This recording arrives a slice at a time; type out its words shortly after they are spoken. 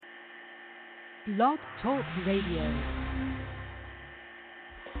Blog Talk Radio.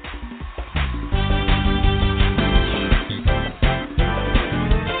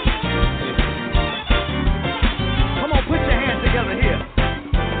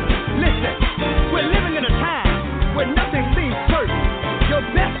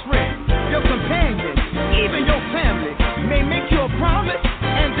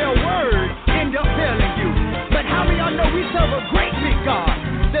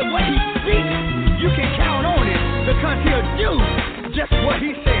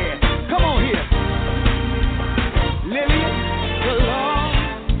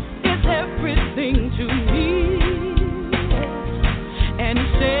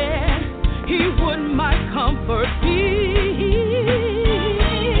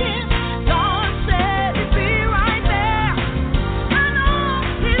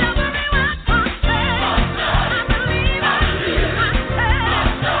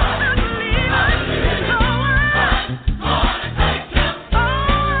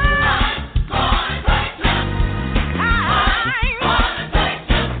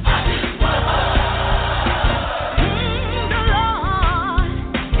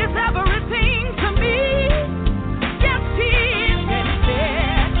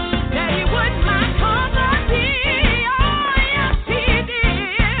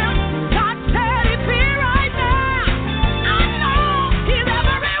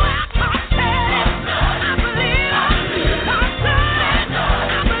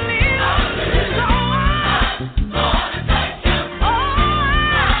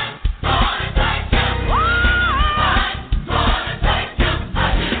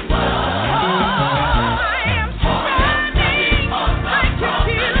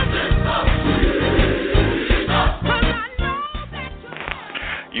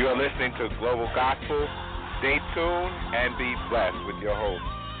 Stay tuned and be blessed with your host,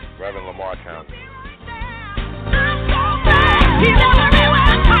 Reverend LeMarr Townsend.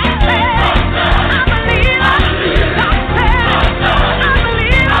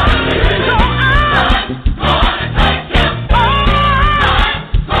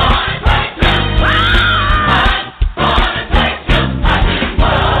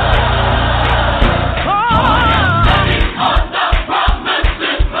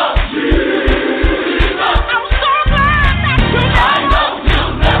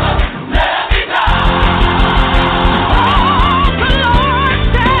 Die.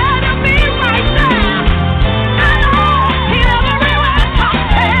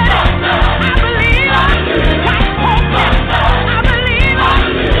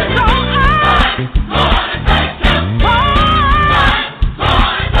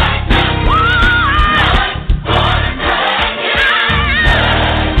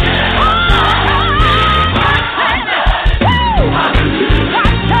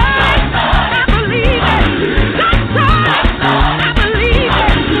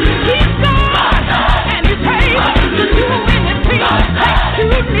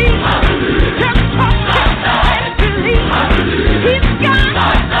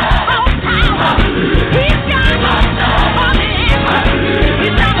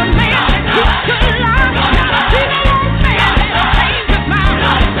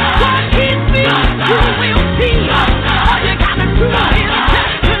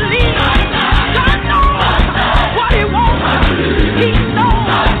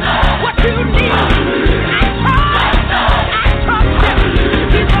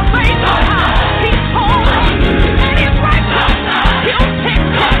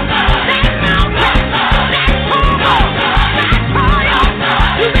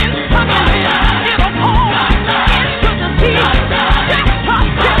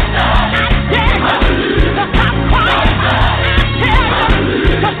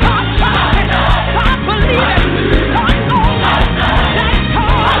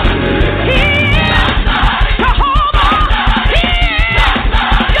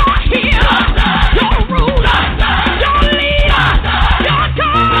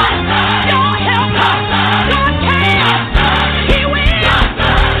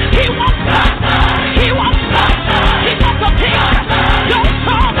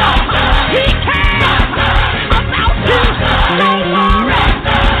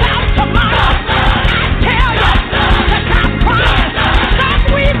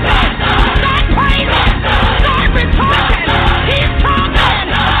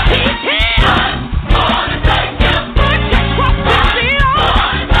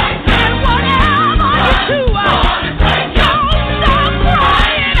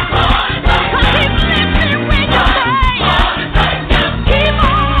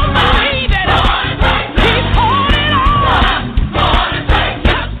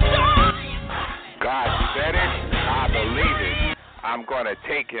 I'm going to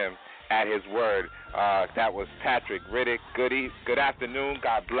take him at his word. That was Patrick Riddick. Good afternoon.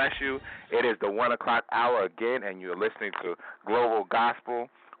 God bless you. It is the 1 o'clock hour again, and you're listening to Global Gospel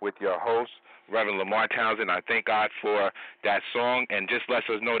with your host, Reverend LeMarr Townsend. I thank God for that song, and just lets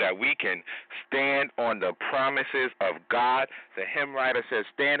us know that we can stand on the promises of God. The hymn writer says,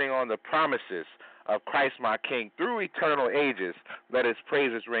 standing on the promises of Christ my King through eternal ages, let his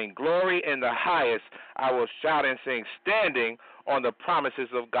praises ring. Glory in the highest, I will shout and sing, standing on the promises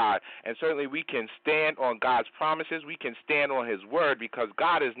of God. And certainly we can stand on God's promises. We can stand on his word, because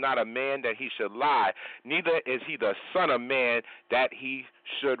God is not a man that he should lie, neither is he the son of man that he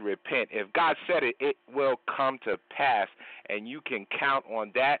should repent. If God said it, it will come to pass, and you can count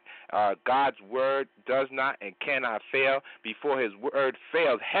on that. God's word does not and cannot fail. Before his word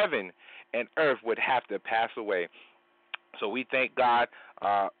fails, heaven and earth would have to pass away. So we thank God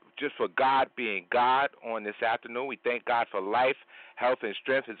just for God being God on this afternoon. We thank God for life, health, and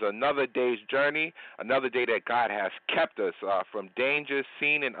strength. It's another day's journey, another day that God has kept us from dangers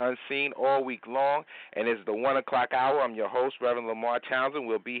seen and unseen all week long. And it's the 1 o'clock hour. I'm your host, Reverend LeMarr Townsend.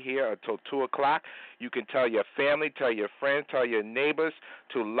 We'll be here until 2 o'clock. You can tell your family, tell your friends, tell your neighbors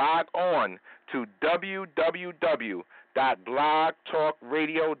to log on to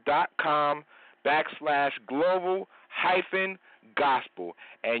www.blogtalkradio.com/global-gospel.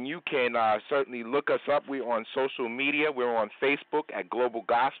 And you can certainly look us up. We're on social media. We're on Facebook at Global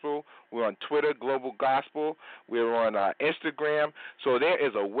Gospel. We're on Twitter, Global Gospel. We're on Instagram. So there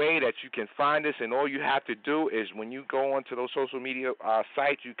is a way that you can find us, and all you have to do is when you go onto those social media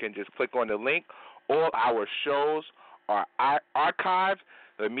sites, you can just click on the link. All our shows are archived.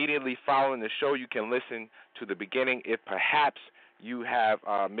 Immediately following the show, you can listen to the beginning if perhaps you have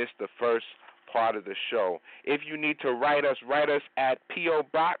missed the first part of the show. If you need to write us at P.O.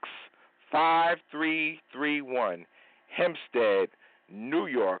 Box 5331, Hempstead, New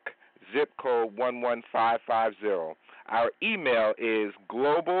York, zip code 11550. Our email is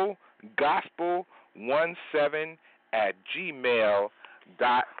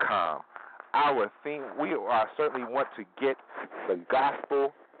globalgospel17@gmail.com. Our theme, we certainly want to get the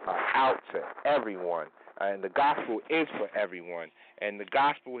gospel out to everyone. And the gospel is for everyone. And the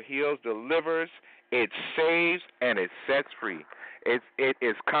gospel heals, delivers, it saves, and it sets free. It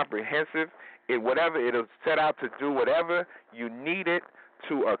is comprehensive. Whatever it is set out to do, whatever you need it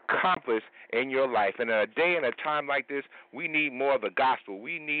to accomplish in your life. And in a day and a time like this, we need more of the gospel.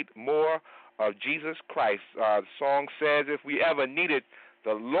 We need more of Jesus Christ. The song says, if we ever needed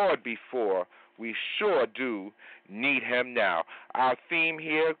the Lord before, we sure do need him now. Our theme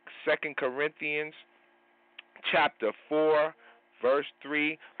here, 2 Corinthians chapter 4, verse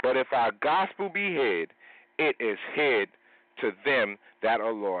 3, but if our gospel be hid, it is hid to them that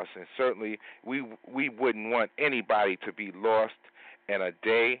are lost. And certainly we wouldn't want anybody to be lost in a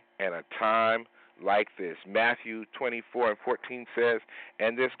day and a time like this. Matthew 24:14 says,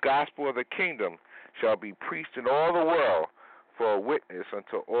 and this gospel of the kingdom shall be preached in all the world for a witness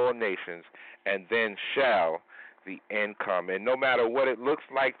unto all nations, and then shall the end come. And no matter what it looks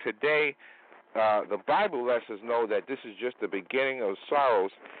like today, the Bible lets us know that this is just the beginning of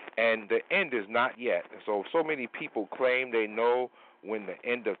sorrows, and the end is not yet. So many people claim they know when the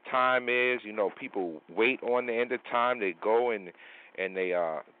end of time is. You know, people wait on the end of time. They go and they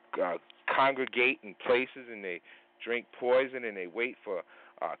congregate in places, and they drink poison, and they wait for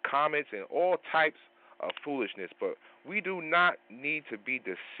comets and all types of foolishness. But we do not need to be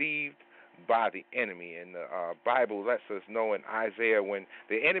deceived by the enemy. And the Bible lets us know in Isaiah, when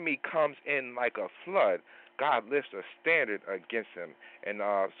the enemy comes in like a flood, God lifts a standard against him. And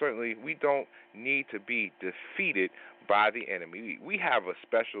certainly we don't need to be defeated by the enemy. We have a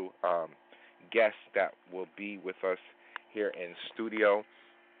special guest that will be with us here in studio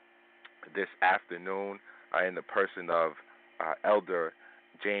this afternoon in the person of Elder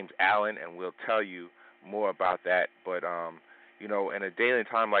James Allen, and we'll tell you more about that. But you know, in a daily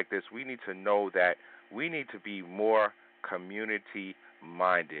time like this, we need to know that we need to be more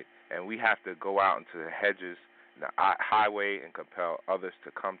community-minded, and we have to go out into the hedges, the highway, and compel others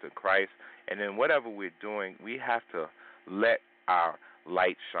to come to Christ. And then whatever we're doing, we have to let our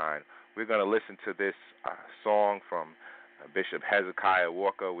light shine. We're going to listen to this song from Bishop Hezekiah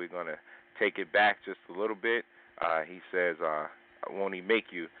Walker. We're going to take it back just a little bit. He says, won't he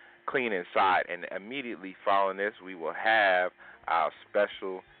make you clean inside? And immediately following this, we will have our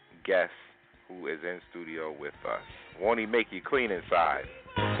special guest who is in studio with us. Won't he make you clean inside?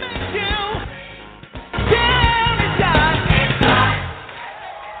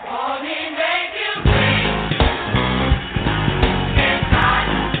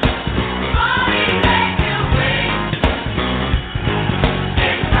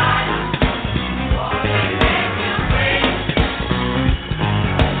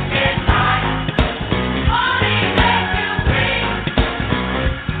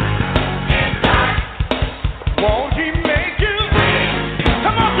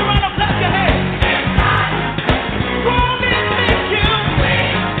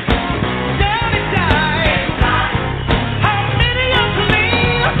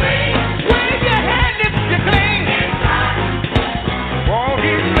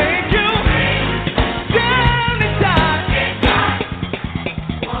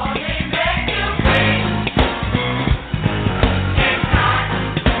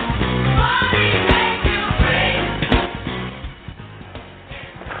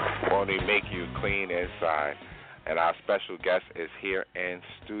 side. And our special guest is here in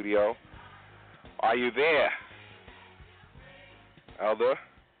studio. Are you there, Elder?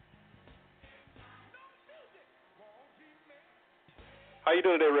 How you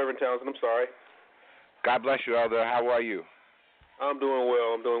doing today, Reverend Townsend? I'm sorry. God bless you, Elder. How are you? I'm doing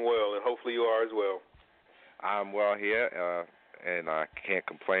well, and hopefully you are as well. I'm well here, and I can't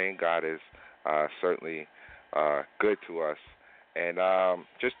complain. God is certainly good to us. And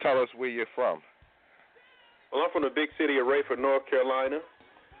just tell us where you're from. Well, I'm from the big city of Raeford, North Carolina.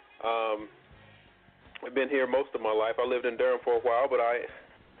 I've been here most of my life. I lived in Durham for a while, but I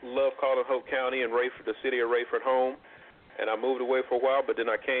love calling Hope County and Raeford, the city of Raeford, home. And I moved away for a while, but then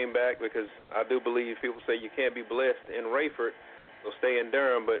I came back because I do believe people say you can't be blessed in Raeford, so stay in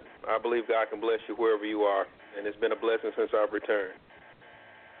Durham, but I believe God can bless you wherever you are, and it's been a blessing since I've returned.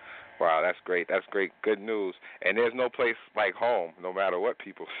 Wow, that's great. That's great. Good news. And there's no place like home, no matter what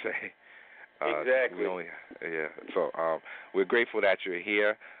people say. Exactly. So we're grateful that you're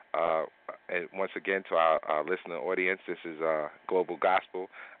here. And once again, to our listening audience, this is Global Gospel.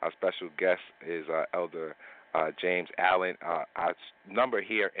 Our special guest is Elder James Allen. Our number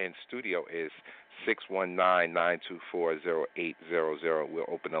here in studio is 619-924-0800. We'll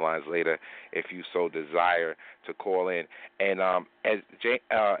open the lines later if you so desire to call in. And as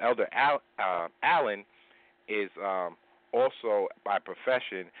Elder Allen is also by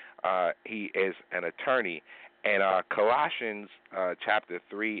profession, he is an attorney. And Colossians chapter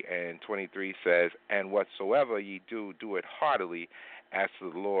 3 and 23 says, "And whatsoever ye do, do it heartily as to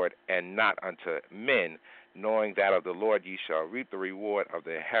the Lord and not unto men, knowing that of the Lord ye shall reap the reward of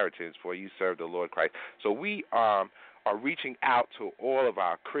the inheritance, for ye serve the Lord Christ." So we are reaching out to all of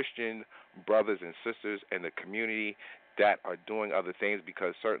our Christian brothers and sisters in the community that are doing other things,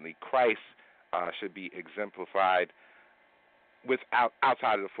 because certainly Christ should be exemplified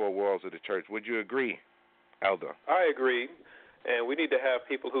outside of the four walls of the church. Would you agree, Elder? I agree. And we need to have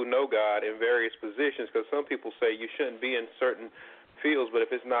people who know God in various positions, because some people say you shouldn't be in certain fields, but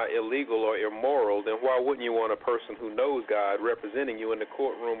if it's not illegal or immoral, then why wouldn't you want a person who knows God representing you in the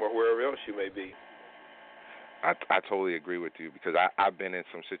courtroom or wherever else you may be? I totally agree with you, because I've been in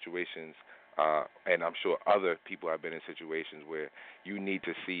some situations, and I'm sure other people have been in situations where you need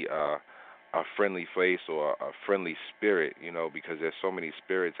to see a friendly face or a friendly spirit, because there's so many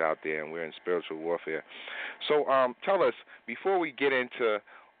spirits out there, and we're in spiritual warfare. So tell us, before we get into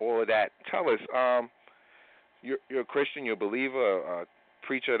all of that, tell us, you're a Christian, you're a believer, a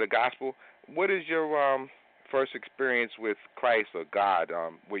preacher of the gospel. What is your first experience with Christ or God?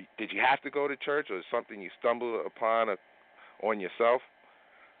 Did you have to go to church, or is something you stumbled upon on yourself?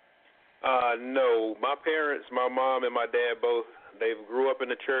 No. My parents, my mom and my dad both, they grew up in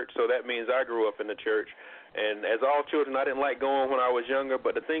the church, so that means I grew up in the church. And as all children, I didn't like going when I was younger,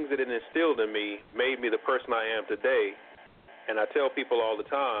 but the things that it instilled in me made me the person I am today. And I tell people all the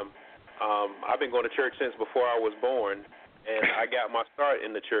time, I've been going to church since before I was born, and I got my start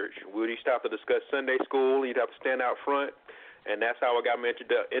in the church. We used to have to discuss Sunday school. You'd have to stand out front, and that's how I got my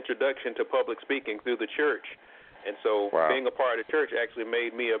introduction to public speaking, through the church. And so Being a part of the church actually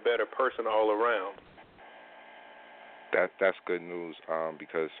made me a better person all around. That's good news,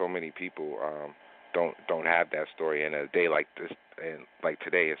 because so many people don't have that story. In a day like this, and like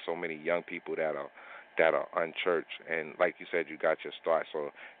today, there's so many young people that are unchurched, and like you said, you got your start.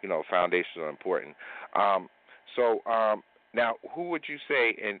 So foundations are important. Now, who would you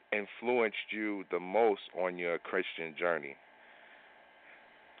say influenced you the most on your Christian journey?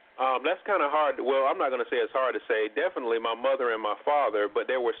 That's kind of hard. Well, I'm not going to say it's hard to say. Definitely my mother and my father, but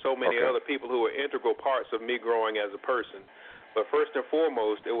there were so many other people who were integral parts of me growing as a person. But first and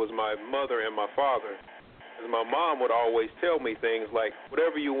foremost, it was my mother and my father. Because my mom would always tell me things like,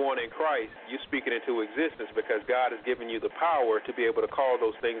 whatever you want in Christ, you speak it into existence, because God has given you the power to be able to call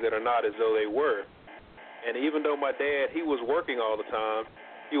those things that are not as though they were. And even though my dad, he was working all the time,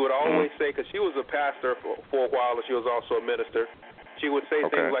 he would always say, because she was a pastor for a while and she was also a minister, she would say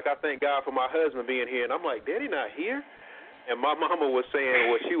things like, "I thank God for my husband being here." And I'm like, "Daddy not here?" And my mama was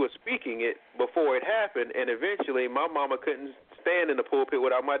saying, well, she was speaking it before it happened, and eventually my mama couldn't stand in the pulpit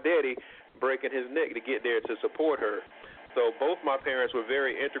without my daddy breaking his neck to get there to support her. So both my parents were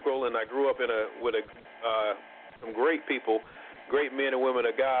very integral, and I grew up with some great people, great men and women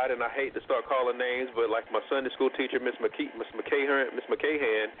of God. And I hate to start calling names, but like my Sunday school teacher, Miss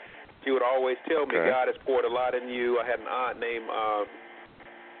McCahan, she would always tell me, God has poured a lot in you. I had an aunt named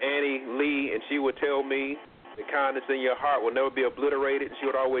Annie Lee, and she would tell me, the kindness in your heart will never be obliterated. She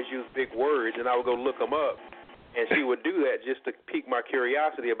would always use big words, and I would go look them up. And she would do that just to pique my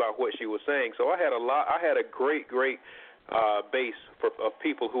curiosity about what she was saying. So I had a great base of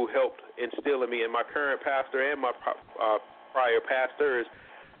people who helped instill in me. And my current pastor and my prior pastors,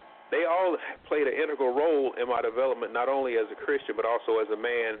 they all played an integral role in my development, not only as a Christian, but also as a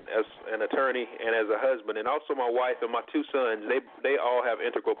man, as an attorney, and as a husband. And also my wife and my 2 sons, they all have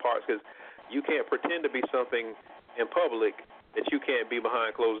integral parts, because you can't pretend to be something in public that you can't be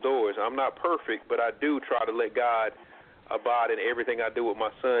behind closed doors. I'm not perfect, but I do try to let God abide in everything I do with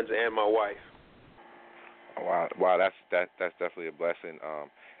my sons and my wife. Wow, that's definitely a blessing.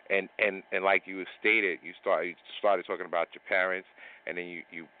 And like you stated, you started talking about your parents, and then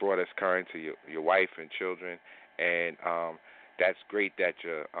you brought us current to your wife and children, and that's great that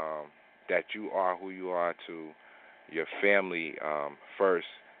you are who you are to your family first,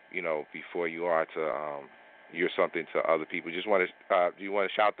 before you are to you're something to other people. Just want to do you want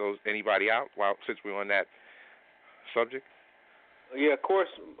to shout anybody out since we're on that subject? Yeah, of course.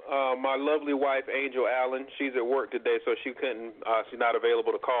 My lovely wife, Angel Allen, she's at work today, so she's not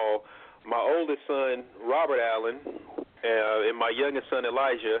available to call. My oldest son, Robert Allen, and my youngest son,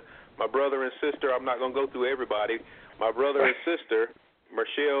 Elijah. My brother and sister, I'm not going to go through everybody. My brother and sister,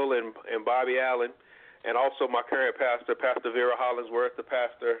 Michelle and Bobby Allen, and also my current pastor, Pastor Vera Hollingsworth, the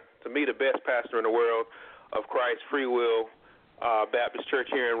pastor, to me, the best pastor in the world of Christ Free Will Baptist Church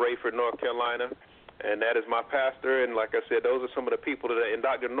here in Raeford, North Carolina. And that is my pastor, and like I said, those are some of the people and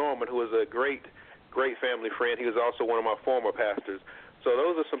Dr. Norman, who is a great, great family friend. He was also one of my former pastors. So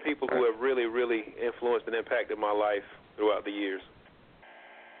those are some people who have really, really influenced and impacted my life throughout the years.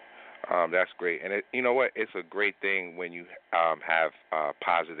 That's great. And you know what? It's a great thing when you have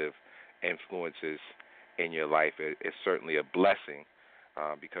positive influences in your life. It's certainly a blessing.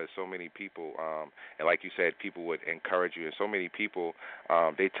 Because so many people, and like you said, people would encourage you, and so many people,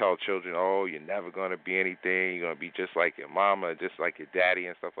 they tell children, oh, you're never going to be anything, you're going to be just like your mama, just like your daddy,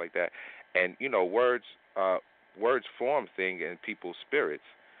 and stuff like that. And, words form things in people's spirits.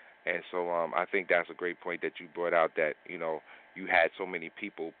 And so I think that's a great point that you brought out, that, you had so many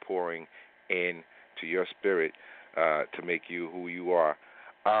people pouring in to your spirit to make you who you are.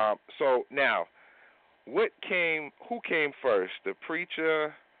 So now, who came first, the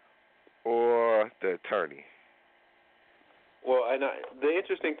preacher or the attorney? Well, the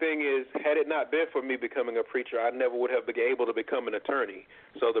interesting thing is, had it not been for me becoming a preacher, I never would have been able to become an attorney.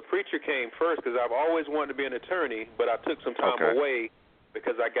 So the preacher came first, because I've always wanted to be an attorney, but I took some time away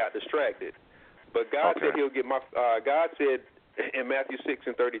because I got distracted. But God said He'll get God said in Matthew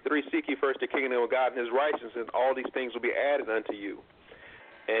 6:33, seek ye first the kingdom of God and His righteousness, and all these things will be added unto you.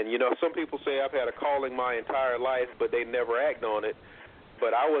 And, some people say I've had a calling my entire life, but they never act on it.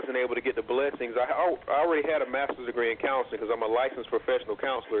 But I wasn't able to get the blessings. I already had a master's degree in counseling, because I'm a licensed professional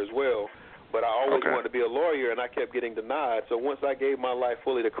counselor as well. But I always wanted to be a lawyer, and I kept getting denied. So once I gave my life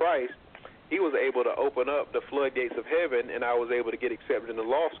fully to Christ, He was able to open up the floodgates of heaven, and I was able to get accepted into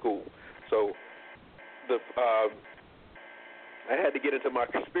law school. So I had to get into my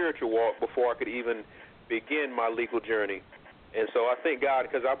spiritual walk before I could even begin my legal journey. And so I thank God,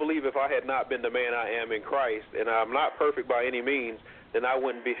 because I believe if I had not been the man I am in Christ, and I'm not perfect by any means, then I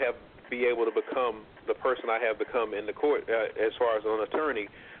wouldn't be able to become the person I have become in the court as far as an attorney.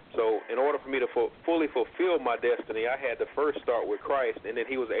 So in order for me to fully fulfill my destiny, I had to first start with Christ, and then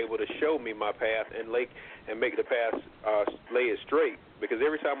He was able to show me my path and make the path lay it straight. Because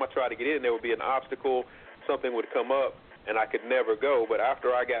every time I tried to get in, there would be an obstacle, something would come up, and I could never go. But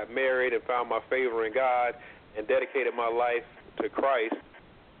after I got married and found my favor in God and dedicated my life to Christ,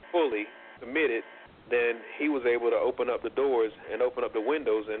 fully committed, then He was able to open up the doors and open up the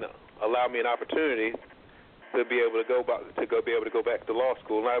windows and allow me an opportunity to be able to go back to law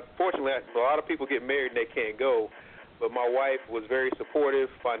school. Now, fortunately, a lot of people get married and they can't go, but my wife was very supportive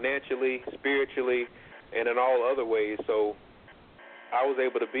financially, spiritually, and in all other ways. So I was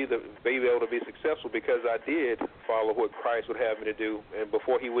able to be successful because I did follow what Christ would have me to do, and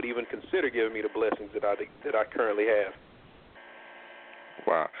before He would even consider giving me the blessings that I currently have.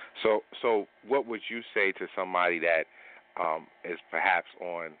 Wow. So what would you say to somebody that is perhaps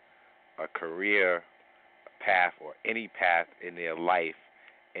on a career path or any path in their life,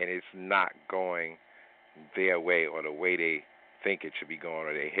 and it's not going their way or the way they think it should be going,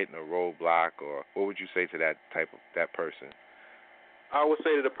 or they're hitting a roadblock, or what would you say to that person? I would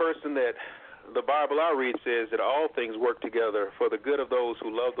say to the person that the Bible I read says that all things work together for the good of those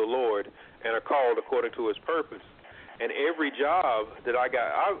who love the Lord and are called according to His purpose. And every job that I got,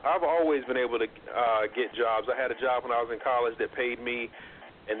 I've always been able to get jobs. I had a job when I was in college that paid me,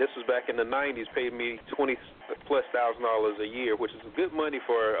 and this was back in the 90s, paid me $20,000+ a year, which is good money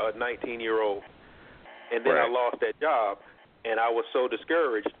for a 19-year-old. And then I lost that job, and I was so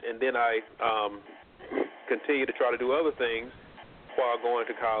discouraged. And then I continue to try to do other things while going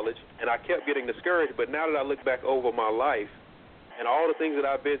to college, and I kept getting discouraged. But now that I look back over my life and all the things that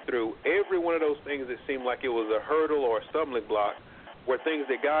I've been through, every one of those things that seemed like it was a hurdle or a stumbling block were things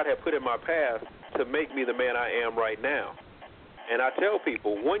that God had put in my path to make me the man I am right now. And I tell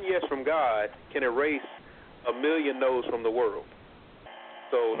people, one yes from God can erase a million no's from the world.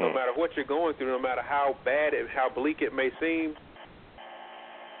 So no matter what you're going through, no matter how bad and how bleak it may seem,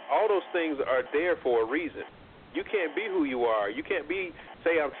 all those things are there for a reason. You can't be who you are. You can't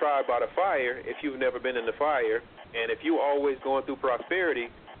say I'm tried by the fire if you've never been in the fire. And if you're always going through prosperity,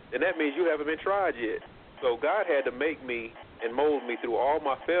 then that means you haven't been tried yet. So God had to make me and mold me through all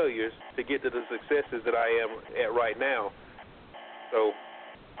my failures to get to the successes that I am at right now. So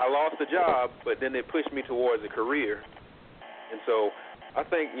I lost a job, but then it pushed me towards a career. And so I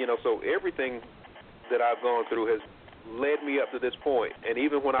think, so everything that I've gone through has led me up to this point. And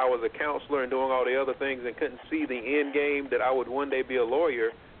even when I was a counselor and doing all the other things and couldn't see the end game that I would one day be a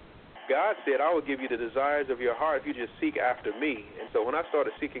lawyer, God said, I will give you the desires of your heart if you just seek after me. And so when I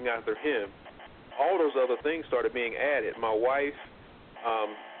started seeking after him, all those other things started being added. My wife,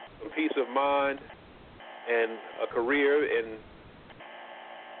 some peace of mind, and a career. And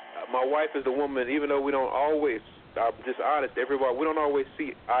my wife is the woman, even though we don't always, I'm just honest, everybody, we don't always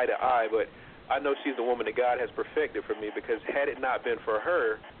see eye to eye, but I know she's the woman that God has perfected for me, because had it not been for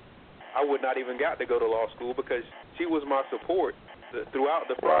her, I would not even got to go to law school, because she was my support throughout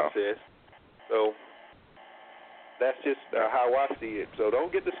the process. So that's just how I see it. So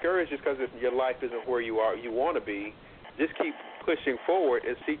don't get discouraged just because your life isn't where you want to be. Just keep pushing forward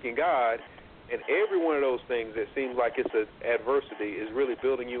and seeking God, and every one of those things that seems like it's an adversity is really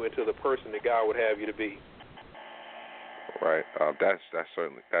building you into the person that God would have you to be. Right. That's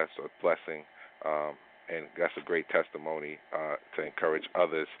a blessing, and that's a great testimony to encourage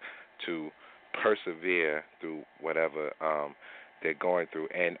others to persevere through whatever they're going through.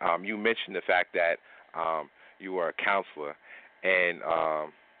 And you mentioned the fact that you were a counselor, and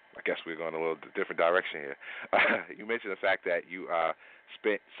I guess we're going a little different direction here. You mentioned the fact that you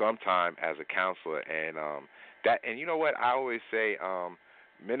spent some time as a counselor, and and you know what, I always say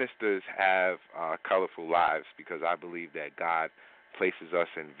ministers have colorful lives, because I believe that God places us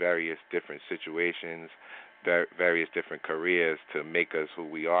in various different situations, various different careers to make us who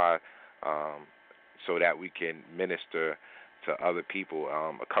we are, so that we can minister to other people.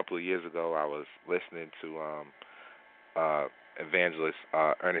 A couple of years ago, I was listening to evangelist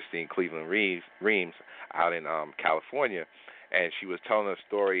Ernestine Cleveland Reams out in California, and she was telling a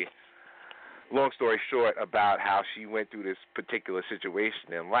story, long story short, about how she went through this particular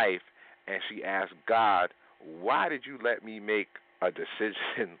situation in life, and she asked God, why did you let me make a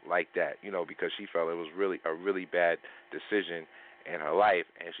decision like that? Because she felt it was really a really bad decision in her life.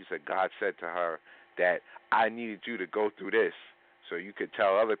 And she said God said to her that I needed you to go through this so you could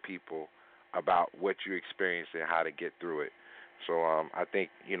tell other people about what you experienced and how to get through it. So I think,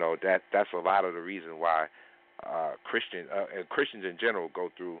 that's a lot of the reason why Christians in general go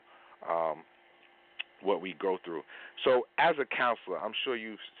through what we go through. So as a counselor, I'm sure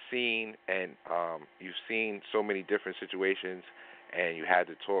you've seen so many different situations, and you had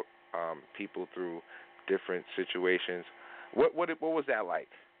to talk people through different situations. What was that like?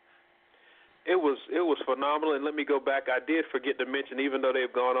 It was phenomenal, and let me go back. I did forget to mention, even though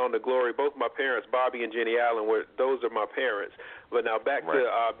they've gone on to glory, both my parents, Bobby and Jenny Allen, those are my parents. But now back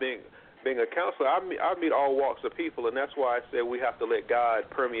to being a counselor, I meet all walks of people, and that's why I said we have to let God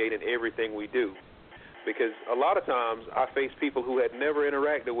permeate in everything we do. Because a lot of times I face people who had never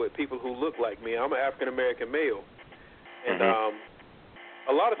interacted with people who look like me. I'm an African-American male. And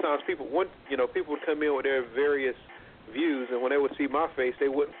a lot of times people would come in with their various views, and when they would see my face, they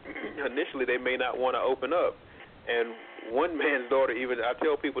would initially they may not want to open up. And one man's daughter, even, I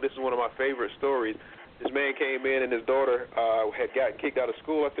tell people this is one of my favorite stories. This man came in and his daughter had gotten kicked out of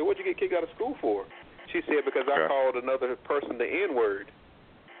school. I said, what'd you get kicked out of school for? She said, because I called another person the N-word.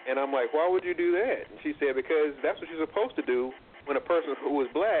 And I'm like, why would you do that? And she said, because that's what you're supposed to do when a person who is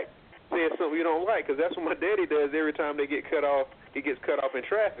black says something you don't like, because that's what my daddy does every time they get cut off. He gets cut off in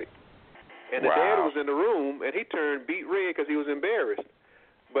traffic. And the dad was in the room, and he turned beet red because he was embarrassed.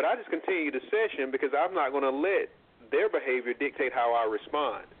 But I just continued the session because I'm not going to let their behavior dictate how I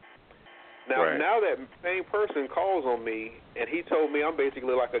respond. Now that same person calls on me, and he told me I'm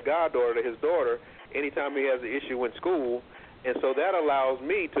basically like a goddaughter to his daughter anytime he has an issue in school. And so that allows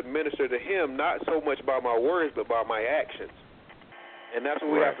me to minister to him not so much by my words but by my actions. And that's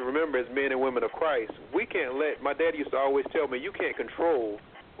what we have to remember as men and women of Christ. We can't my dad used to always tell me, you can't control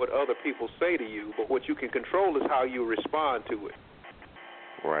what other people say to you, but what you can control is how you respond to it.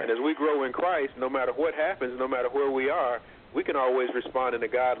 Right. And as we grow in Christ, no matter what happens, no matter where we are, we can always respond in a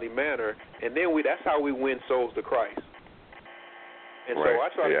godly manner, and then that's how we win souls to Christ. And right. so I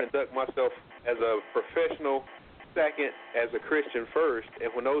try to conduct myself as a professional, second, as a Christian first,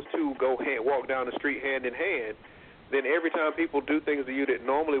 and when those two walk down the street hand in hand, then every time people do things to you that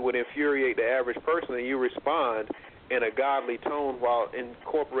normally would infuriate the average person, and you respond in a godly tone while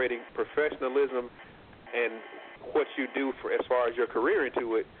incorporating professionalism and what you do for as far as your career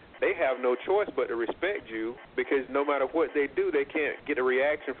into it, they have no choice but to respect you, because no matter what they do, they can't get a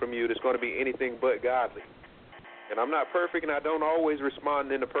reaction from you that's going to be anything but godly. And I'm not perfect, and I don't always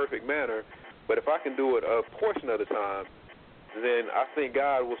respond in a perfect manner, but if I can do it a portion of the time, then I think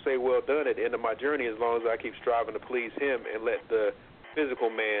God will say, well done, at the end of my journey, as long as I keep striving to please Him and let the physical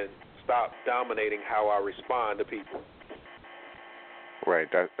man stop dominating how I respond to people. Right.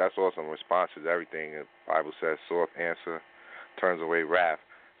 That's awesome. Response is everything. The Bible says, soft answer turns away wrath.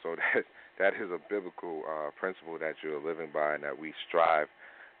 So that is a biblical principle that you're living by and that we strive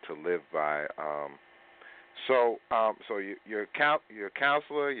to live by. So you're a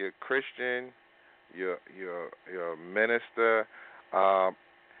counselor, you're Christian, you're a minister.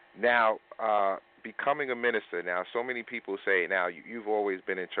 Now, becoming a minister. Now, so many people say, now you've always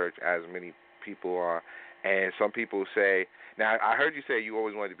been in church, as many people are, and some people say. Now, I heard you say you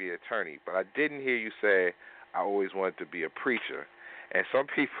always wanted to be an attorney, but I didn't hear you say I always wanted to be a preacher. And some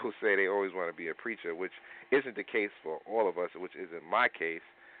people say they always want to be a preacher, which isn't the case for all of us, which isn't my case.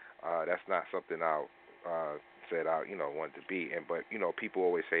 That's not something I said I wanted to be. But people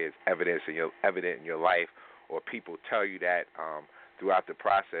always say it's evident in your life, or people tell you that throughout the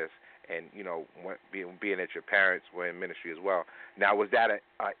process. And being that your parents were in ministry as well. Now, was that an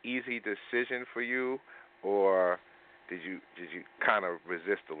easy decision for you, or did you kind of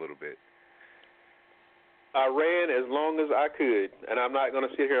resist a little bit? I ran as long as I could, and I'm not going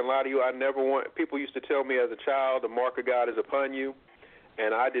to sit here and lie to you. People used to tell me as a child, the mark of God is upon you,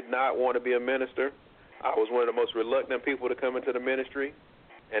 and I did not want to be a minister. I was one of the most reluctant people to come into the ministry,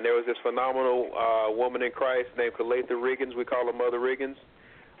 and there was this phenomenal woman in Christ named Calatha Riggins. We call her Mother Riggins.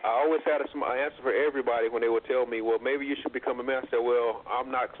 I always had an answer for everybody when they would tell me, well, maybe you should become a minister. Well, I'm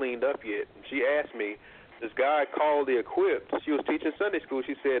not cleaned up yet. And she asked me, does God call the equipped? She was teaching Sunday school.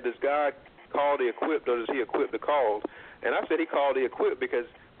 She said, does God call the equipped, or does He equip the called? And I said He called the equipped, because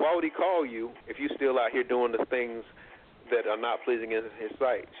why would He call you if you're still out here doing the things that are not pleasing in His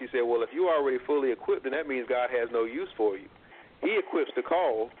sight? She said, well, if you're already fully equipped, then that means God has no use for you. He equips the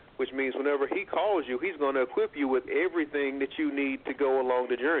called, which means whenever He calls you, He's going to equip you with everything that you need to go along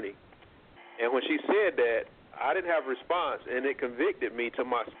the journey. And when she said that, I didn't have a response, and it convicted me to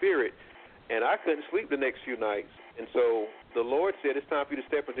my spirit, and I couldn't sleep the next few nights. And so the Lord said, it's time for you to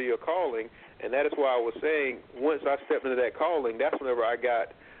step into your calling, and that is why I was saying, once I stepped into that calling, that's whenever I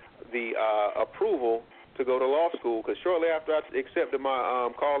got the approval to go to law school, because shortly after I accepted my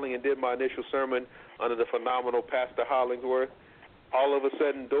calling and did my initial sermon under the phenomenal Pastor Hollingsworth, all of a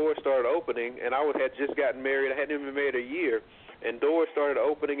sudden doors started opening, and I had just gotten married. I hadn't even been married a year, and doors started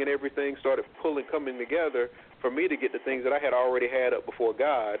opening, and everything started coming together for me to get the things that I had already had up before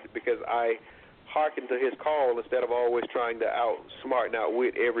God, because I hearkened to His call instead of always trying to outsmart and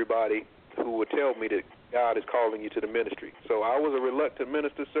outwit everybody who would tell me that God is calling you to the ministry. So I was a reluctant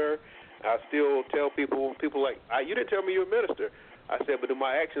minister, sir. I still tell people like, you didn't tell me you're a minister. I said, but do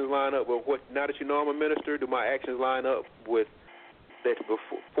my actions line up with what, now that you know I'm a minister, do my actions line up with that?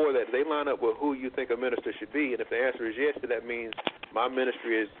 Before that, they line up with who you think a minister should be? And if the answer is yes, then that means my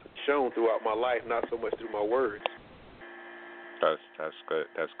ministry is shown throughout my life, not so much through my words. That's good.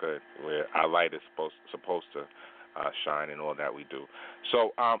 That's good. Where our light is supposed to shine in all that we do.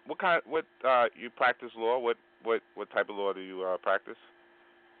 So, you practice law? What type of law do you practice?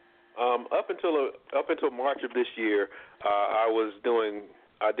 Up until March of this year, I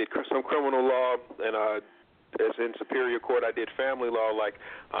did some criminal law, and as in Superior Court, I did family law, like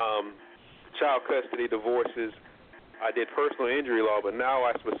child custody, divorces. I did personal injury law, but now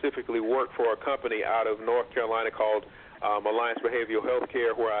I specifically work for a company out of North Carolina called Alliance Behavioral Health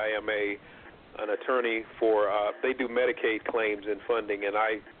Care, where I am an attorney for, they do Medicaid claims and funding, and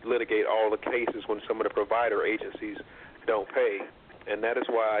I litigate all the cases when some of the provider agencies don't pay. And that is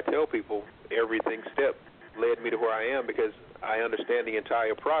why I tell people everything step led me to where I am, because I understand the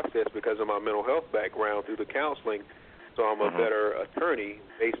entire process because of my mental health background through the counseling. So I'm a better attorney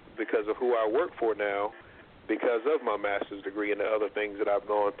because of who I work for now, because of my master's degree and the other things that I've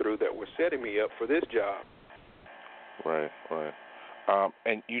gone through that were setting me up for this job. Right.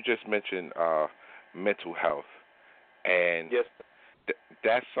 And you just mentioned mental health, and yes,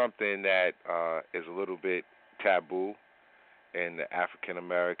 that's something that is a little bit taboo in the African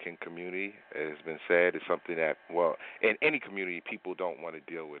American community, it has been said, is something that, well, in any community, people don't want to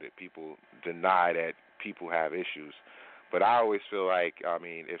deal with it. People deny that people have issues. But I always feel like, I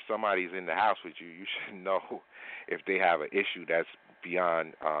mean, if somebody's in the house with you, you should know if they have an issue that's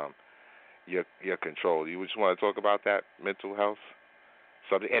beyond your control. You just want to talk about that, mental health?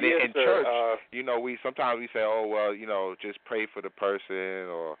 So, and yes, in church, you know, sometimes we say, oh, well, you know, just pray for the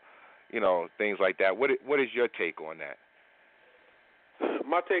person, or, you know, things like that. What is your take on that?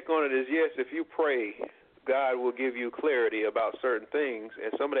 My take on it is, yes, if you pray, God will give you clarity about certain things,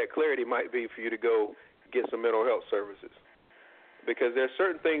 and some of that clarity might be for you to go get some mental health services. Because there's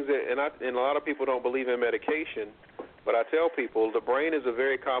certain things that, and a lot of people don't believe in medication, but I tell people the brain is a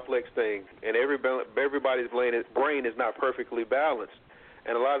very complex thing, and everybody's brain is not perfectly balanced.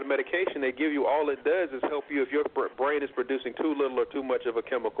 And a lot of the medication they give you, all it does is help you if your brain is producing too little or too much of a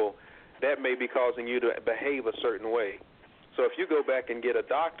chemical, that may be causing you to behave a certain way. So if you go back and get a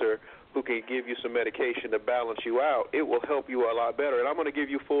doctor who can give you some medication to balance you out, it will help you a lot better. And I'm going to give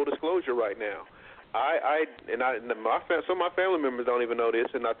you full disclosure right now. Some of my family members don't even know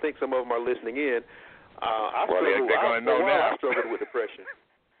this, and I think some of them are listening in. I struggled with depression.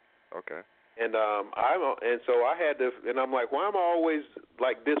 Okay. And so I had to, and I'm like, why am I always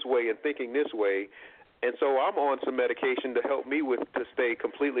like this way and thinking this way? And so I'm on some medication to help me to stay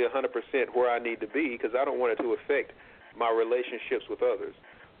completely 100% where I need to be, because I don't want it to affect my relationships with others.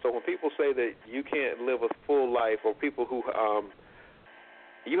 So when people say that you can't live a full life, or people who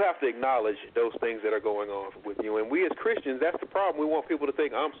you have to acknowledge those things that are going on with you. And we as Christians, that's the problem. We want people to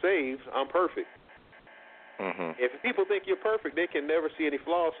think, I'm saved, I'm perfect. Mm-hmm. If people think you're perfect, they can never see any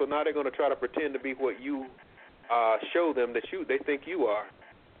flaws, so now they're going to try to pretend to be what you show them that they think you are.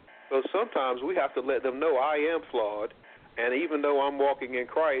 So sometimes we have to let them know I am flawed, and even though I'm walking in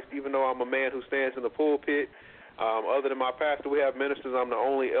Christ, even though I'm a man who stands in the pulpit, other than my pastor, we have ministers, I'm the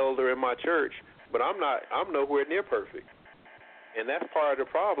only elder in my church, but I'm nowhere near perfect. And that's part of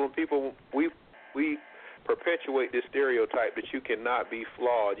the problem. People, we perpetuate this stereotype that you cannot be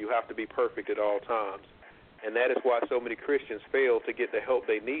flawed. You have to be perfect at all times. And that is why so many Christians fail to get the help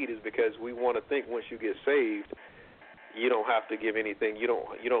they need, is because we want to think once you get saved, you don't have to give anything. You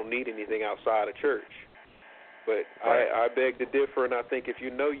don't need anything outside of church. But right. I beg to differ, and I think if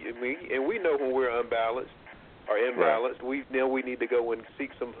you know and we know when we're unbalanced or imbalanced, right, we know we need to go and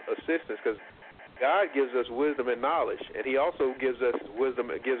seek some assistance, because God gives us wisdom and knowledge, and He also gives us wisdom,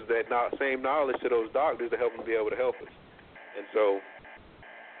 gives that same knowledge to those doctors to help them be able to help us. And so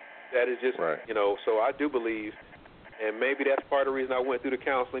that is just, right, so I do believe, and maybe that's part of the reason I went through the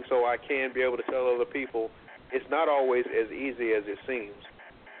counseling, so I can be able to tell other people it's not always as easy as it seems.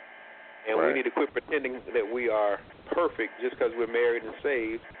 And right, we need to quit pretending that we are perfect just because we're married and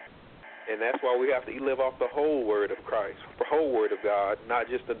saved. And that's why we have to live off the whole word of Christ, the whole word of God, not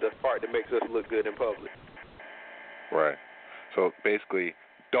just the part that makes us look good in public. Right. So basically,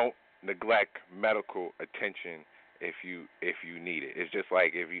 don't neglect medical attention if you need it. It's just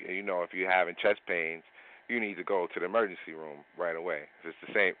like if you're having chest pains, you need to go to the emergency room right away. It's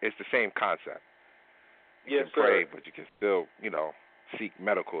the same concept. You can pray, but you can still, seek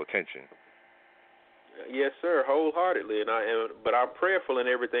medical attention. Yes, sir, wholeheartedly, but I'm prayerful in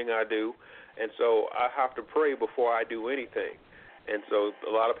everything I do, and so I have to pray before I do anything. And so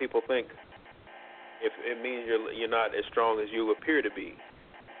a lot of people think if it means you're not as strong as you appear to be.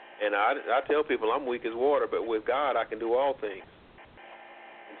 And I tell people I'm weak as water, but with God I can do all things.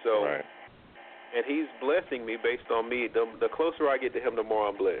 And so, right, and He's blessing me based on me. The closer I get to Him, the more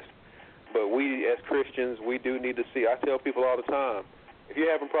I'm blessed. But we as Christians, we do need to see. I tell people all the time, if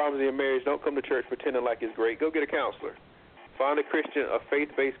you're having problems in your marriage, don't come to church pretending like it's great. Go get a counselor. Find a Christian, a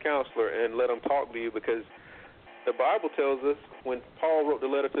faith-based counselor, and let them talk to you, because the Bible tells us when Paul wrote the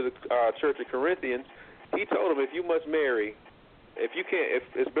letter to the church of Corinthians, he told them if you must marry, if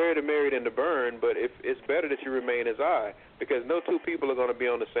it's better to marry than to burn, but if it's better that you remain as I, because no two people are going to be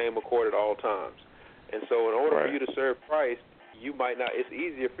on the same accord at all times. And so in order, right, for you to serve Christ, you might not. It's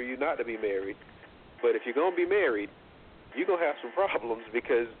easier for you not to be married. But if you're going to be married, you're going to have some problems,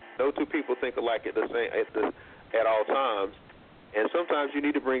 because no two people think alike at all times. And sometimes you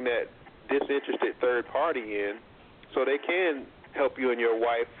need to bring that disinterested third party in so they can help you and your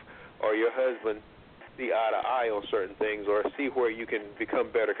wife or your husband see eye to eye on certain things, or see where you can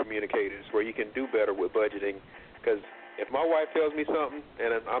become better communicators, where you can do better with budgeting. Because if my wife tells me something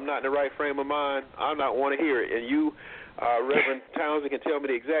and I'm not in the right frame of mind, I not want to hear it. And you, Reverend Townsend, can tell me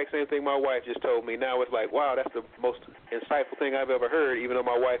the exact same thing my wife just told me. Now it's like, wow, that's the most insightful thing I've ever heard, even though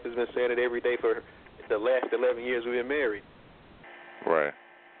my wife has been saying it every day for the last 11 years we've been married. Right.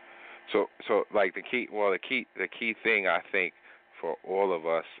 So like the key thing I think for all of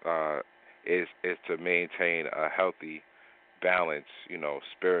us is to maintain a healthy balance,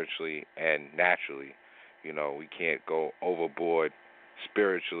 spiritually and naturally. We can't go overboard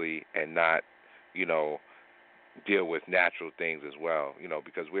spiritually and not, deal with natural things as well,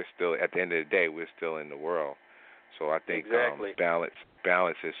 because we're still, at the end of the day, we're still in the world. So I think exactly.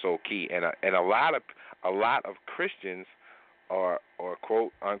 Balance is so key, and a lot of Christians or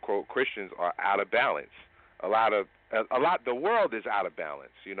quote unquote Christians are out of balance. The world is out of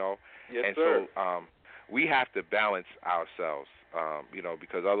balance, Yes, and sir. so we have to balance ourselves,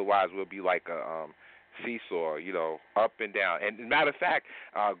 because otherwise we'll be like a seesaw, up and down. And matter of fact,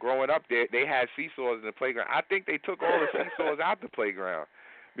 growing up there, they had seesaws in the playground. I think they took all the seesaws out the playground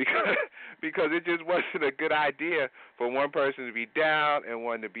because it just wasn't a good idea for one person to be down and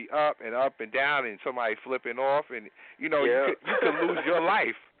one to be up and down, and somebody flipping off, and you could lose your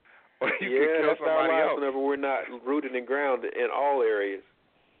life, or you could kill somebody else. Whenever we're not rooted and grounded in all areas.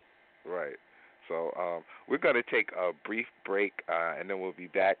 Right. So we're going to take a brief break, and then we'll be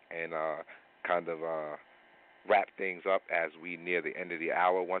back and kind of wrap things up as we near the end of the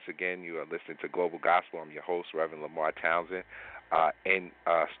hour. Once again, you are listening to Global Gospel. I'm your host, Reverend LeMarr Townsend. In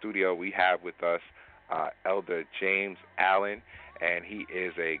studio, we have with us Elder James Allen, and he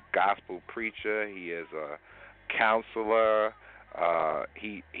is a gospel preacher. He is a counselor.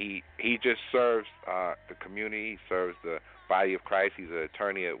 He just serves the community. He serves the body of Christ. He's an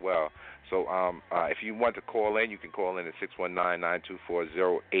attorney as well. So if you want to call in, you can call in at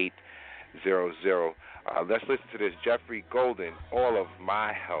 619-924-0800. Let's listen to this Jeffrey Golden, All of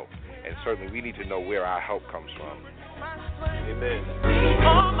My Help. And certainly we need to know where our help comes from. Amen.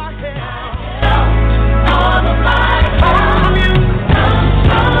 All my help, all of my help from you.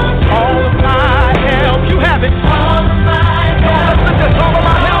 All of my help, you have it. All of my help, all of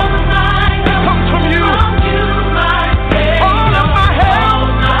my help comes from you. All of my help,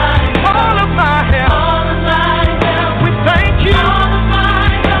 all of my help, we thank you.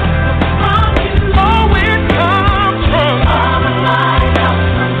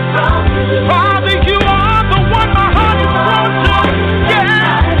 Father, you are the one my heart is drawn to.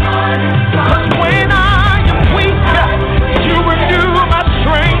 Yeah. 'Cause when I am weak, you renew my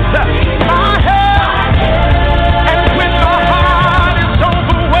strength, my help. And when my heart is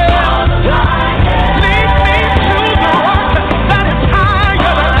overwhelmed, lead me to the rock that is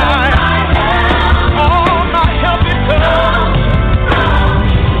higher than I. All my help is come.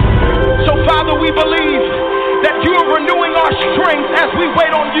 So, Father, we believe that you are renewing our strength as we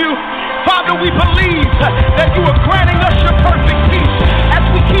wait on you. Father, we believe that you are granting us your perfect peace as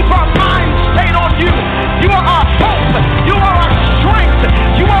we keep our minds stayed on you. You are our hope. You are our strength.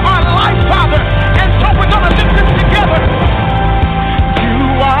 You are our life, Father. And so we're going to lift this together.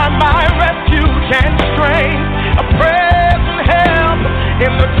 You are my refuge and strength, a present help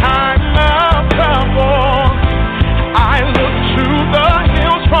in the time of trouble. I look to the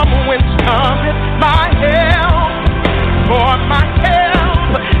hills from whence cometh my help. For my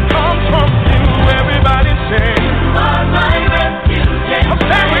help comes from you. Everybody say, you are my refuge and a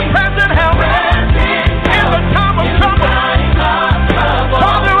very present help in the time of trouble.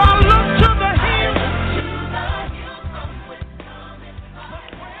 Father, I look to the hills.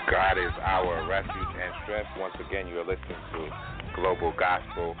 God is our refuge and strength. Once again, you are listening to Global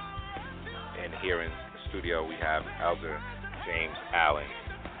Gospel. And here in the studio, we have Elder James Allen.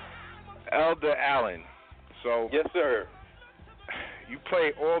 Elder Allen, so Yes, sir. you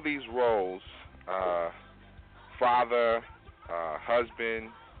play all these roles, father,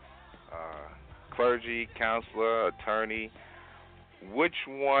 husband, clergy, counselor, attorney. Which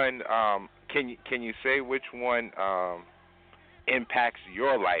one, can you say which one impacts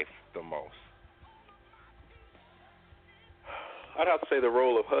your life the most? I'd have to say the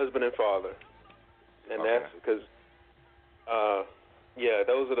role of husband and father. And Okay. that's because,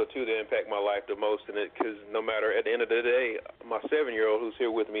 those are the two that impact my life the most. And because no matter, at the end of the day, my 7-year-old who's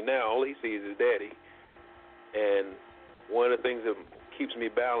here with me now, all he sees is daddy. And one of the things that keeps me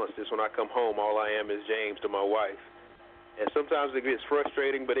balanced is when I come home, all I am is James to my wife. And sometimes it gets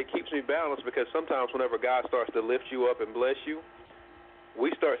frustrating, but it keeps me balanced because sometimes whenever God starts to lift you up and bless you,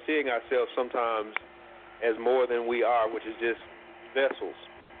 we start seeing ourselves sometimes as more than we are, which is just vessels.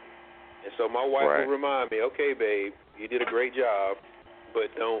 And so my wife will remind me, okay, babe, you did a great job,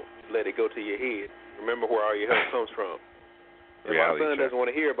 but don't let it go to your head. Remember where all your help comes from. And my son doesn't want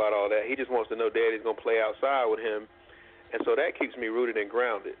to hear about all that. He just wants to know daddy's going to play outside with him. And so that keeps me rooted and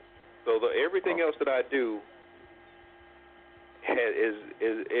grounded. So everything else that I do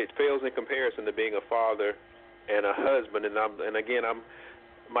it fails in comparison to being a father and a husband. And again,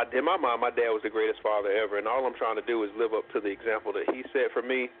 in my mind, my dad was the greatest father ever, and all I'm trying to do is live up to the example that he set for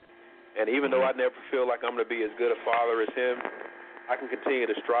me. And even though I never feel like I'm going to be as good a father as him, I can continue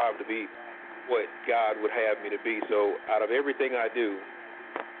to strive to be what God would have me to be. So out of everything I do,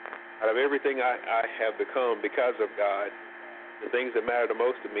 out of everything I have become because of God, the things that matter the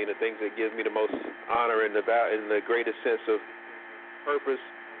most to me, the things that give me the most honor and the greatest sense of purpose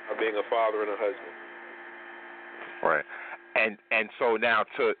are being a father and a husband. Right. And so now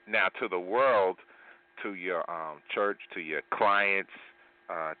to the world, to your church, to your clients,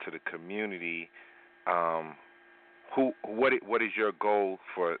 to the community, what is your goal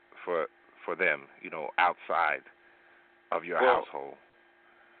for them, outside of your household?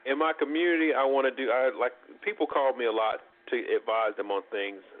 In my community, I want to do. People call me a lot to advise them on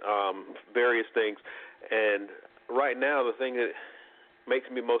things, various things, and right now the thing that makes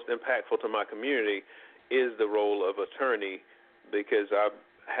me most impactful to my community is the role of attorney, because I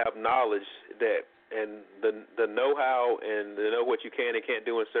have knowledge that and the know-how and the know what you can and can't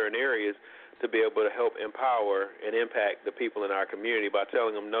do in certain areas to be able to help empower and impact the people in our community by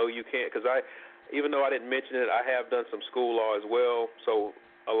telling them, no, you can't. Because even though I didn't mention it, I have done some school law as well. So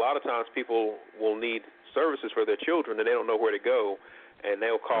a lot of times people will need services for their children and they don't know where to go. And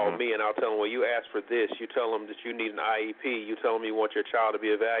they'll call me, and I'll tell them, well, you asked for this. You tell them that you need an IEP. You tell them you want your child to be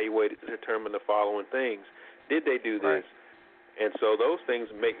evaluated to determine the following things. Did they do this? Right. And so those things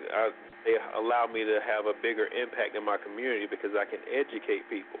they allow me to have a bigger impact in my community because I can educate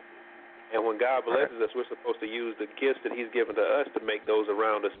people. And when God blesses us, we're supposed to use the gifts that he's given to us to make those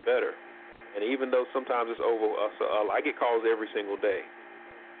around us better. And even though sometimes it's over, I get calls every single day.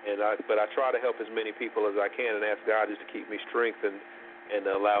 But I try to help as many people as I can and ask God just to keep me strengthened and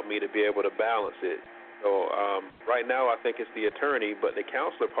allow me to be able to balance it. So right now I think it's the attorney, but the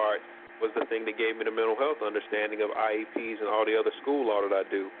counselor part was the thing that gave me the mental health understanding of IEPs and all the other school law that I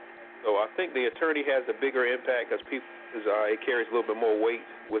do. So I think the attorney has a bigger impact because it carries a little bit more weight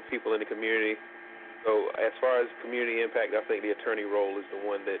with people in the community. So as far as community impact, I think the attorney role is the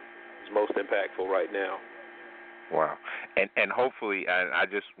one that is most impactful right now. Wow. And hopefully,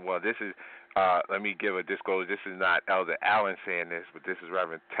 this is, let me give a disclosure. This is not Elder Allen saying this, but this is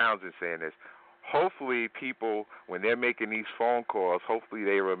Reverend Townsend saying this. Hopefully people, when they're making these phone calls, hopefully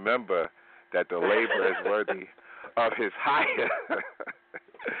they remember that the labor is worthy of his hire.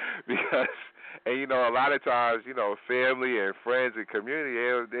 Because, and a lot of times, family and friends and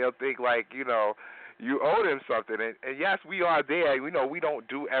community, they'll think like, you owe them something. And yes, we are there. We don't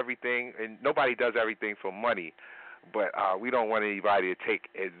do everything, and nobody does everything for money. But we don't want anybody to take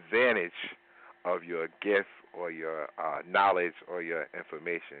advantage of your gift or your knowledge or your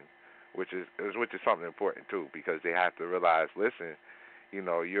information, which is something important too, because they have to realize, listen,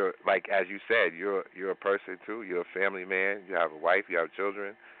 you're like, as you said, you're a person too. You're a family man. You have a wife. You have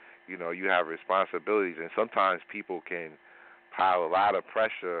children. You have responsibilities, and sometimes people can pile a lot of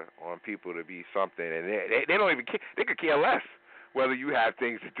pressure on people to be something, and they don't even care. They could care less whether you have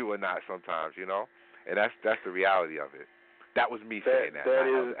things to do or not sometimes, and that's the reality of it. That was me saying that.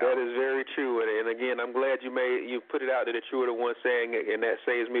 That is very true, and again, I'm glad you put it out there that you were the one saying it, and that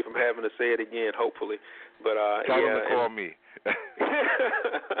saves me from having to say it again, hopefully. But tell them to call me.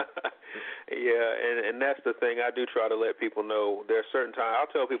 Yeah, and that's the thing. I do try to let people know there are certain times. I'll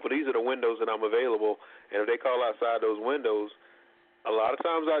tell people these are the windows that I'm available, and if they call outside those windows, a lot of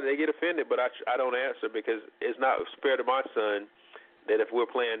times they get offended, but I don't answer because it's not fair to my son that if we're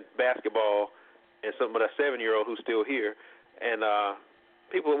playing basketball and some of that 7-year-old who's still here, and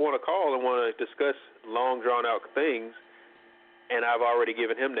people want to call and want to discuss long, drawn-out things, and I've already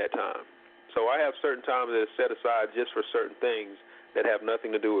given him that time. So I have certain times that are set aside just for certain things that have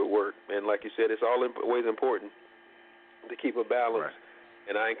nothing to do with work. And like you said, it's always important to keep a balance.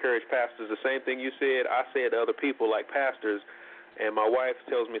 Right. And I encourage pastors, the same thing you said, I say to other people like pastors, and my wife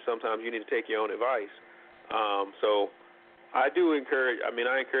tells me sometimes you need to take your own advice. So I encourage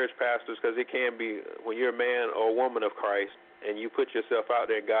pastors because it can be, when you're a man or a woman of Christ and you put yourself out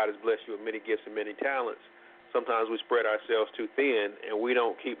there and God has blessed you with many gifts and many talents, sometimes we spread ourselves too thin and we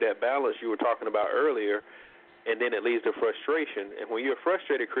don't keep that balance you were talking about earlier, and then it leads to frustration. And when you're a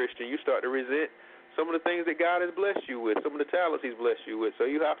frustrated Christian, you start to resent some of the things that God has blessed you with, some of the talents he's blessed you with. So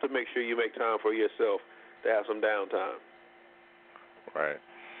you have to make sure you make time for yourself to have some downtime. Right.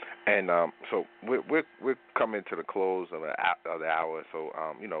 And so we're coming to the close of the hour, so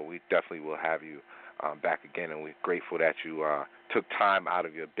we definitely will have you back again, and we're grateful that you took time out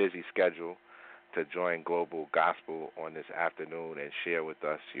of your busy schedule to join Global Gospel on this afternoon and share with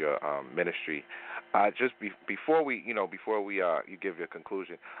us your ministry. Just before you give your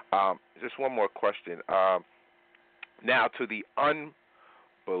conclusion, just one more question. Now, to the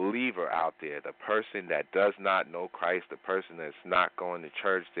believer out there, the person that does not know Christ, the person that's not going to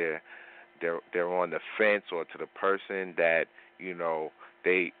church, they're on the fence, or to the person that,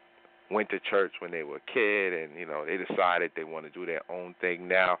 they went to church when they were a kid and, they decided they want to do their own thing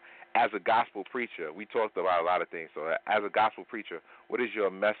now. As a gospel preacher, we talked about a lot of things. So as a gospel preacher, what is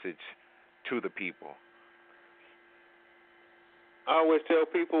your message to the people? I always tell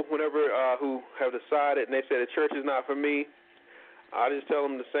people whenever who have decided and they say the church is not for me, I just tell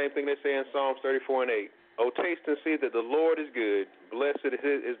them the same thing they say in Psalms 34:8. Oh, taste and see that the Lord is good. Blessed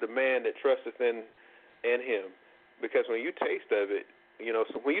is the man that trusteth in him. Because when you taste of it,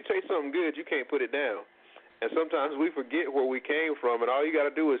 so when you taste something good, you can't put it down. And sometimes we forget where we came from, and all you got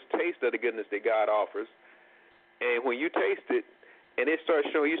to do is taste of the goodness that God offers. And when you taste it, and it starts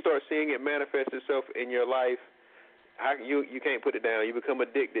showing, you start seeing it manifest itself in your life, you can't put it down. You become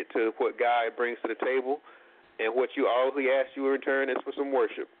addicted to what God brings to the table, and what all he asks you in return is for some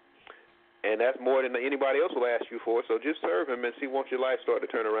worship. And that's more than anybody else will ask you for. So just serve him and see once your life start to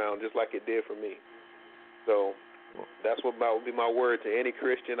turn around, just like it did for me. So that's what would be my word to any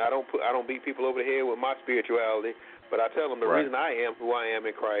Christian. I don't beat people over the head with my spirituality, but I tell them the reason I am who I am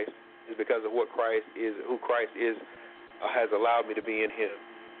in Christ is because of what Christ is, who Christ is, has allowed me to be in him.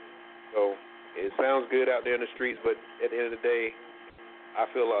 So it sounds good out there in the streets, but at the end of the day, I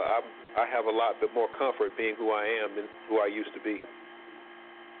feel I have a lot bit more comfort being who I am than who I used to be.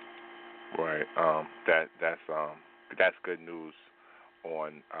 Right. That's good news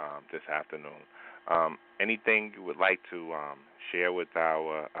on this afternoon. Anything you would like to share with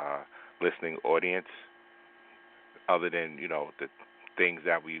our listening audience, other than the things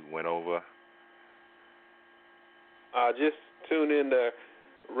that we went over? Just tune in to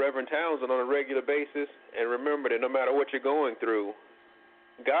Reverend Townsend on a regular basis, and remember that no matter what you're going through,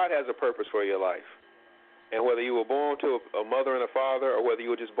 God has a purpose for your life. And whether you were born to a mother and a father, or whether you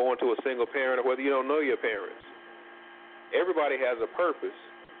were just born to a single parent, or whether you don't know your parents, everybody has a purpose.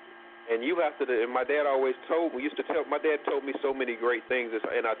 And you have to. And my dad always told me. My dad told me so many great things,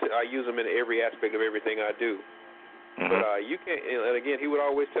 and I use them in every aspect of everything I do. Mm-hmm. But you can't. And again, he would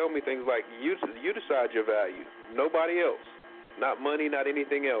always tell me things like, "You decide your value. Nobody else. Not money. Not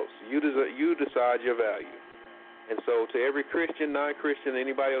anything else. You decide your value." And so, to every Christian, non-Christian,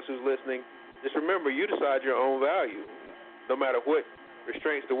 anybody else who's listening, just remember, you decide your own value. No matter what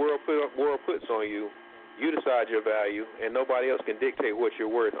restraints the world puts on you. You decide your value, and nobody else can dictate what you're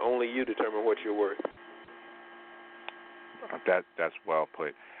worth. Only you determine what you're worth. That's well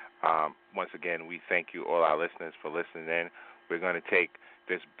put. Once again, we thank you, all our listeners, for listening in. We're going to take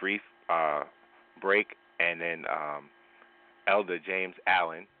this brief break, and then Elder James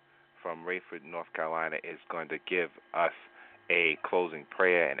Allen from Raeford, North Carolina, is going to give us a closing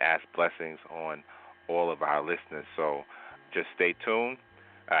prayer and ask blessings on all of our listeners. So just stay tuned.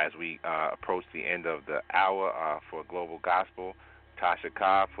 As we approach the end of the hour for Global Gospel, Tasha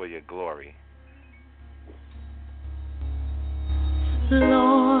Cobb, for your glory.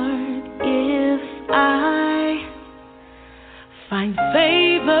 Lord, if I find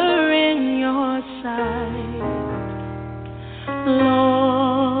favor in your sight,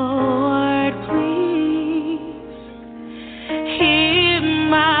 Lord, please hear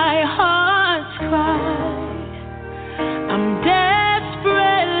my heart's cry. I'm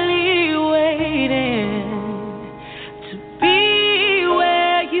desperately waiting to be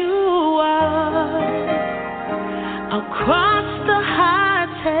where you are. I'll cross the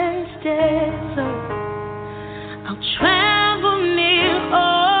hottest desert. I'll travel near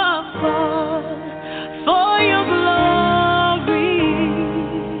or far for your glory.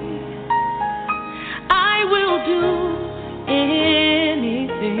 I will do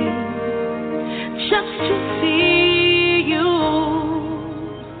anything just to see you,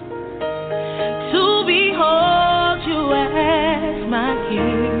 to behold you as my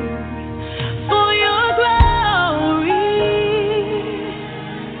King. For your glory,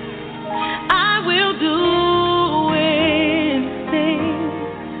 I will do anything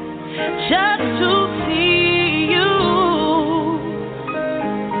just to see you,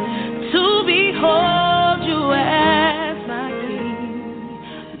 to behold you as my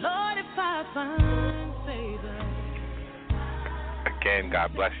King. Lord, if I find favor. Again,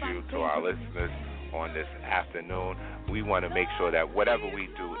 God bless you to our listeners on this afternoon. We want to make sure that whatever we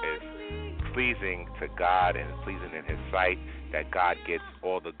do is pleasing to God and pleasing in His sight, that God gets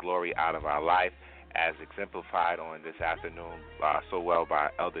all the glory out of our life, as exemplified on this afternoon so well by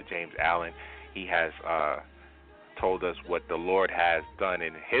Elder James Allen. He has told us what the Lord has done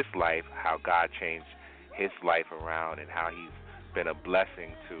in his life, how God changed his life around, and how he's been a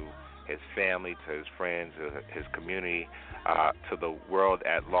blessing to his family, to his friends, his community, to the world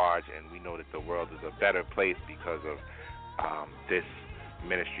at large. And we know that the world is a better place because of this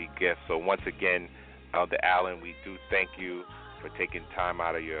ministry gift. So once again, Elder Allen, we do thank you for taking time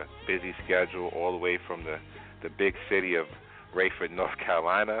out of your busy schedule all the way from the big city of Raeford, North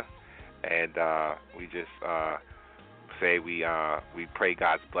Carolina. And we just say we pray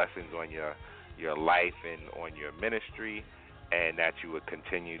God's blessings on your life and on your ministry, and that you would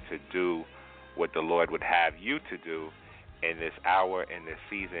continue to do what the Lord would have you to do in this hour, in this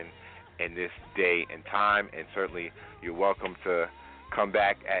season, in this day and time. And certainly you're welcome to come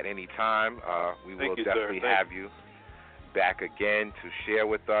back at any time. We will definitely have you back again to share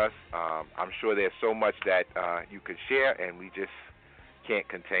with us. I'm sure there's so much that you can share, and we just can't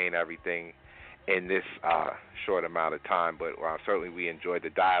contain everything in this short amount of time. But certainly we enjoyed the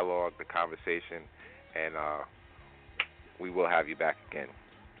dialogue, the conversation, and we will have you back again.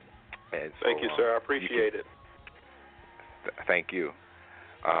 And so, thank you, sir. I appreciate it. Thank you.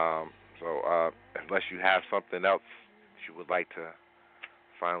 So unless you have something else you would like to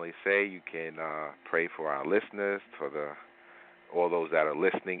finally say, you can pray for our listeners, for all those that are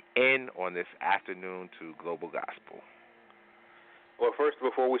listening in on this afternoon to Global Gospel. Well, first,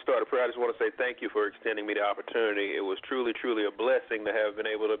 before we start the prayer, I just want to say thank you for extending me the opportunity. It was truly, truly a blessing to have been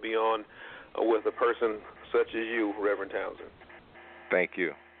able to be on with a person such as you, Reverend Townsend. Thank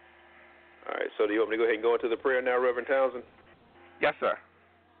you. All right, so do you want me to go ahead and go into the prayer now, Reverend Townsend? Yes, sir.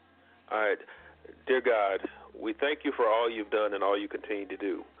 All right. Dear God, we thank you for all you've done and all you continue to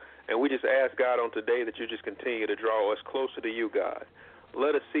do. And we just ask, God, on today that you just continue to draw us closer to you, God.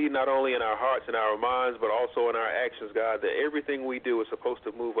 Let us see not only in our hearts and our minds, but also in our actions, God, that everything we do is supposed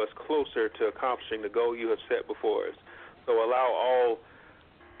to move us closer to accomplishing the goal you have set before us. So allow all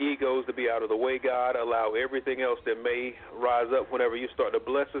egos to be out of the way, God. Allow everything else that may rise up whenever you start to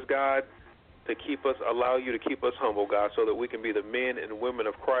bless us, God, to keep us, allow you to keep us humble, God, so that we can be the men and women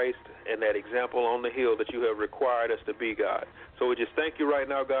of Christ and that example on the hill that you have required us to be, God. So we just thank you right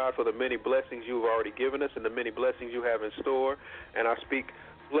now, God, for the many blessings you've already given us and the many blessings you have in store. And I speak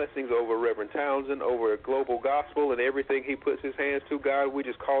blessings over Reverend Townsend, over Global Gospel and everything he puts his hands to, God. We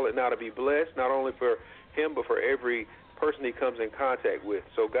just call it now to be blessed, not only for him, but for every person he comes in contact with.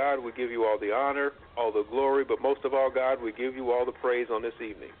 So, God, we give you all the honor, all the glory, but most of all, God, we give you all the praise on this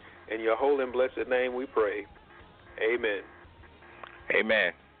evening. In your holy and blessed name we pray. Amen.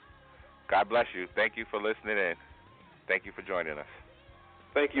 Amen. God bless you. Thank you for listening in. Thank you for joining us.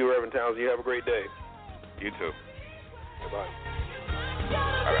 Thank you, Reverend Townsend. You have a great day. You too. Bye-bye.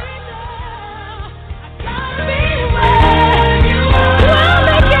 All right.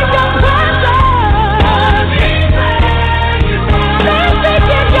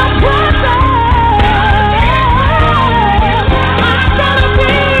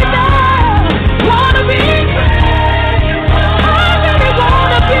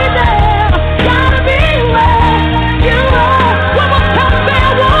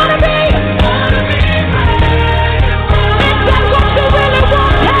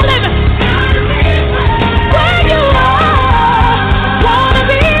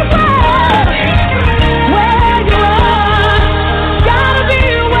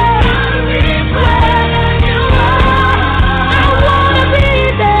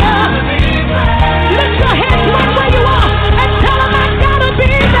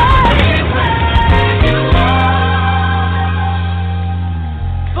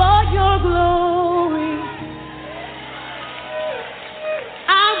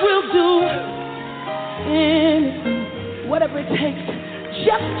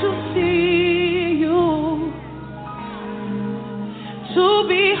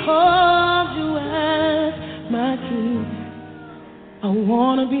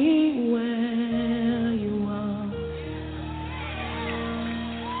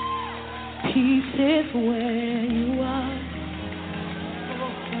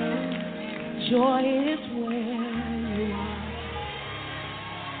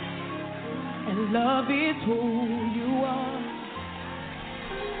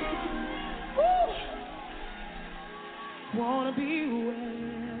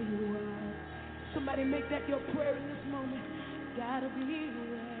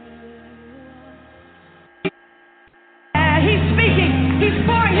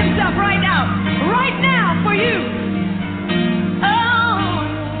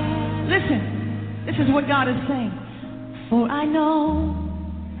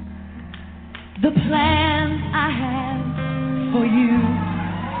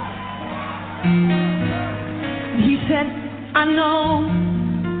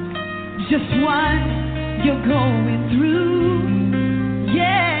 Just what you're going through,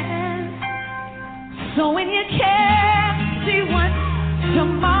 yeah. So when you can't see what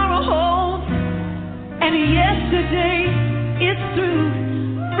tomorrow holds, and yesterday is through,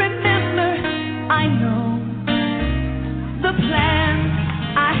 remember, I know the plans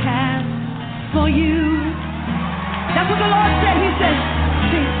I have for you. That's what the Lord said. He said,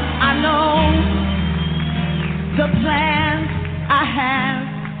 see, I know the plans I have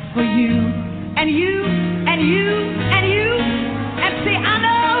for you. And you, and you, and you. And see, I know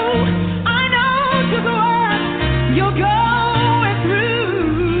to the one you're going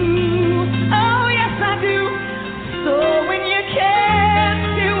through. Oh, yes, I do. So when you can't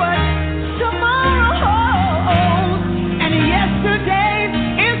see what tomorrow holds, and yesterday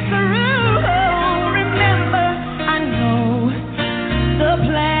is through, remember, I know the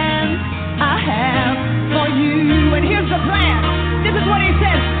plans I have for you. And here's the plan. This is what he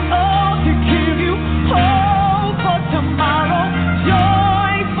says. Oh, to give you hope for tomorrow,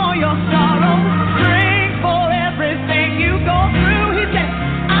 joy for your sorrow, strength for everything you go through. He said,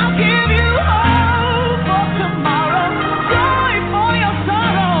 I'll give you hope for tomorrow, joy for your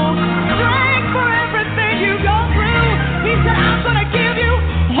sorrow, strength for everything you go through. He said, I'm going to give you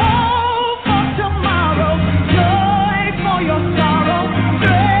hope for tomorrow, joy for your sorrow,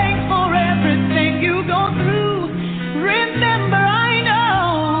 strength for everything you go through. Remember, I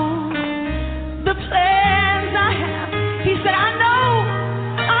know the plans I have. He said, I know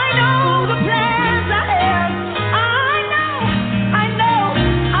the plans I have.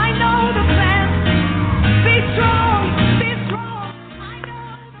 I know the plans. Be strong. I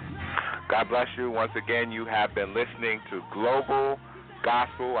know the plans. God bless you. Once again, you have been listening to Global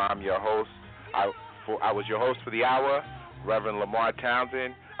Gospel. I'm your host. I was your host for the hour, Reverend LeMarr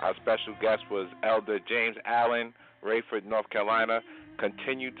Townsend. Our special guest was Elder James Allen, Raeford, North Carolina.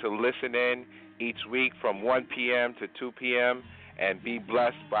 Continue to listen in each week from 1 p.m. to 2 p.m. and be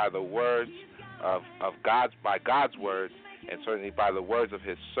blessed by the words of God's words, and certainly by the words of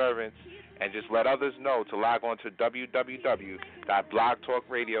his servants. And just let others know to log on to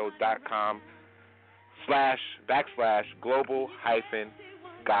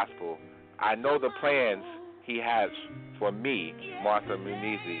www.blogtalkradio.com/global-gospel. I know the plans he has for me, Martha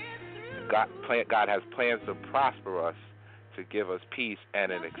Munizi. God has plans to prosper us, to give us peace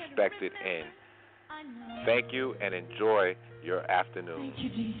and an expected end. Thank you and enjoy your afternoon. Thank you,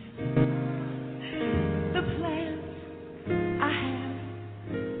 Jesus. The plans I have.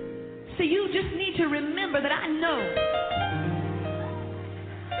 So you just need to remember that I know.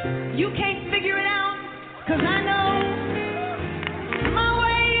 You can't figure it out, because I know my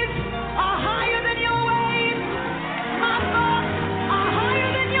ways are higher than your ways. My thoughts are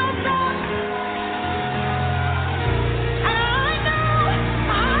higher than your thoughts. And I know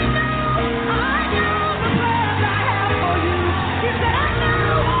the plans I have for you. He said, I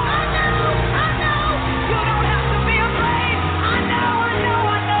know. You don't have to be afraid. I know. He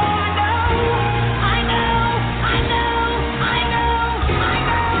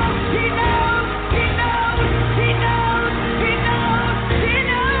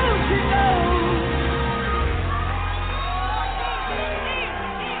knows.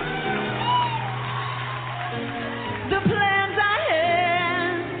 The plans I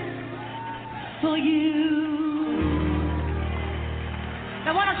have for you.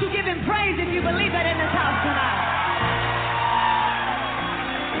 Now why don't you give him praise if you believe that in this house tonight?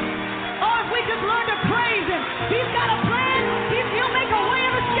 Or if we just learn to praise him. He's got a plan. He'll make a way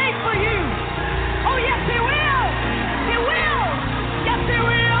of escape for you. Oh yes, he will. He will. Yes, he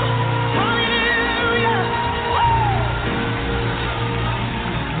will. Hallelujah. Woo!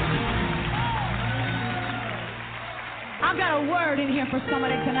 I've got a word in here for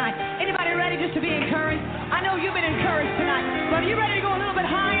somebody tonight. Anybody ready just to be encouraged? I know you've been encouraged tonight, but are you ready to go a little bit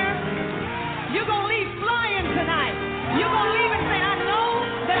higher? You're going to leave flying tonight. You're going to leave and say, I know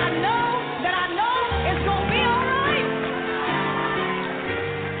it's going to be all right.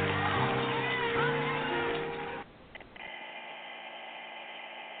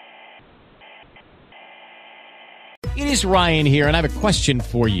 It is Ryan here, and I have a question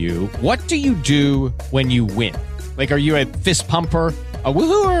for you. What do you do when you win? Like, are you a fist pumper, a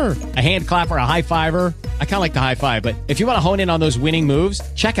woohooer, a hand clapper, a high fiver? I kind of like the high five, but if you want to hone in on those winning moves,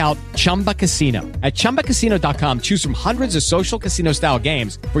 check out Chumba Casino. At ChumbaCasino.com, choose from hundreds of social casino-style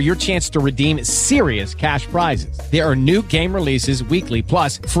games for your chance to redeem serious cash prizes. There are new game releases weekly,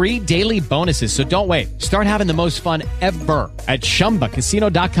 plus free daily bonuses, so don't wait. Start having the most fun ever at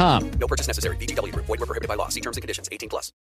ChumbaCasino.com. No purchase necessary. VGW Group. Void where prohibited by law. See terms and conditions. 18+.